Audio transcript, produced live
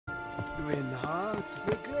Dwi'n hart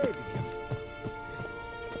verkleed.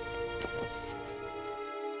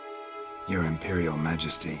 Your Imperial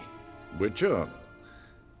Majesty. Witcher,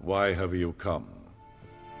 why have you come?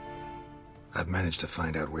 I've managed to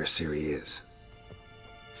find out where Ciri is.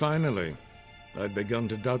 Finally. I'd begun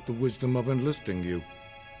to doubt the wisdom of enlisting you.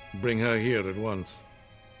 Bring her here at once.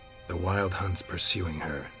 The Wild Hunt's pursuing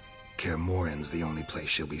her. Kaer Morhen's the only place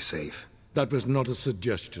she'll be safe. That was not a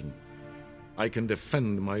suggestion. I can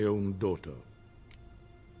defend my own daughter.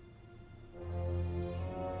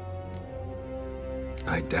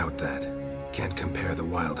 I doubt that. Can't compare the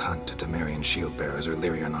Wild Hunt to Temerian shield-bearers or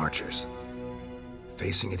Lyrian archers.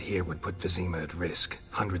 Facing it here would put Vizima at risk.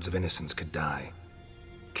 Hundreds of innocents could die.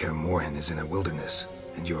 Kaer Morhen is in a wilderness,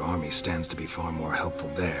 and your army stands to be far more helpful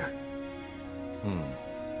there.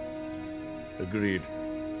 Agreed.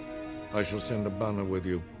 I shall send a banner with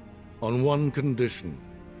you. On one condition.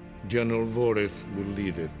 General Voris will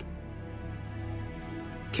lead it.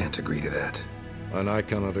 Can't agree to that. And I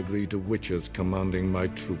cannot agree to witches commanding my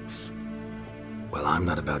troops. Well, I'm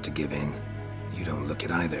not about to give in. You don't look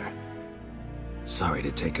it either. Sorry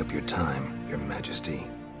to take up your time, Your Majesty.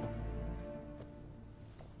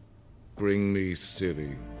 Bring me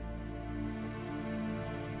Ciri.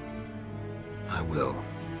 I will,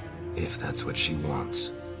 if that's what she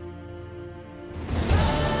wants.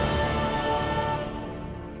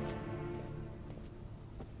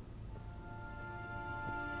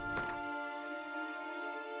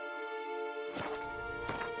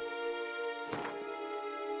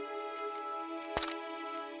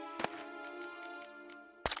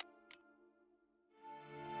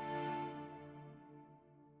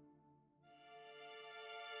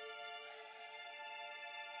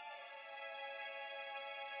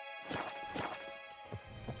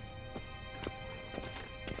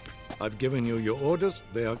 I've given you your orders,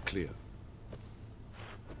 they are clear.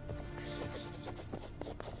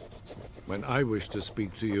 When I wish to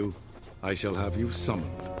speak to you, I shall have you summoned.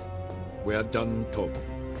 We are done talking.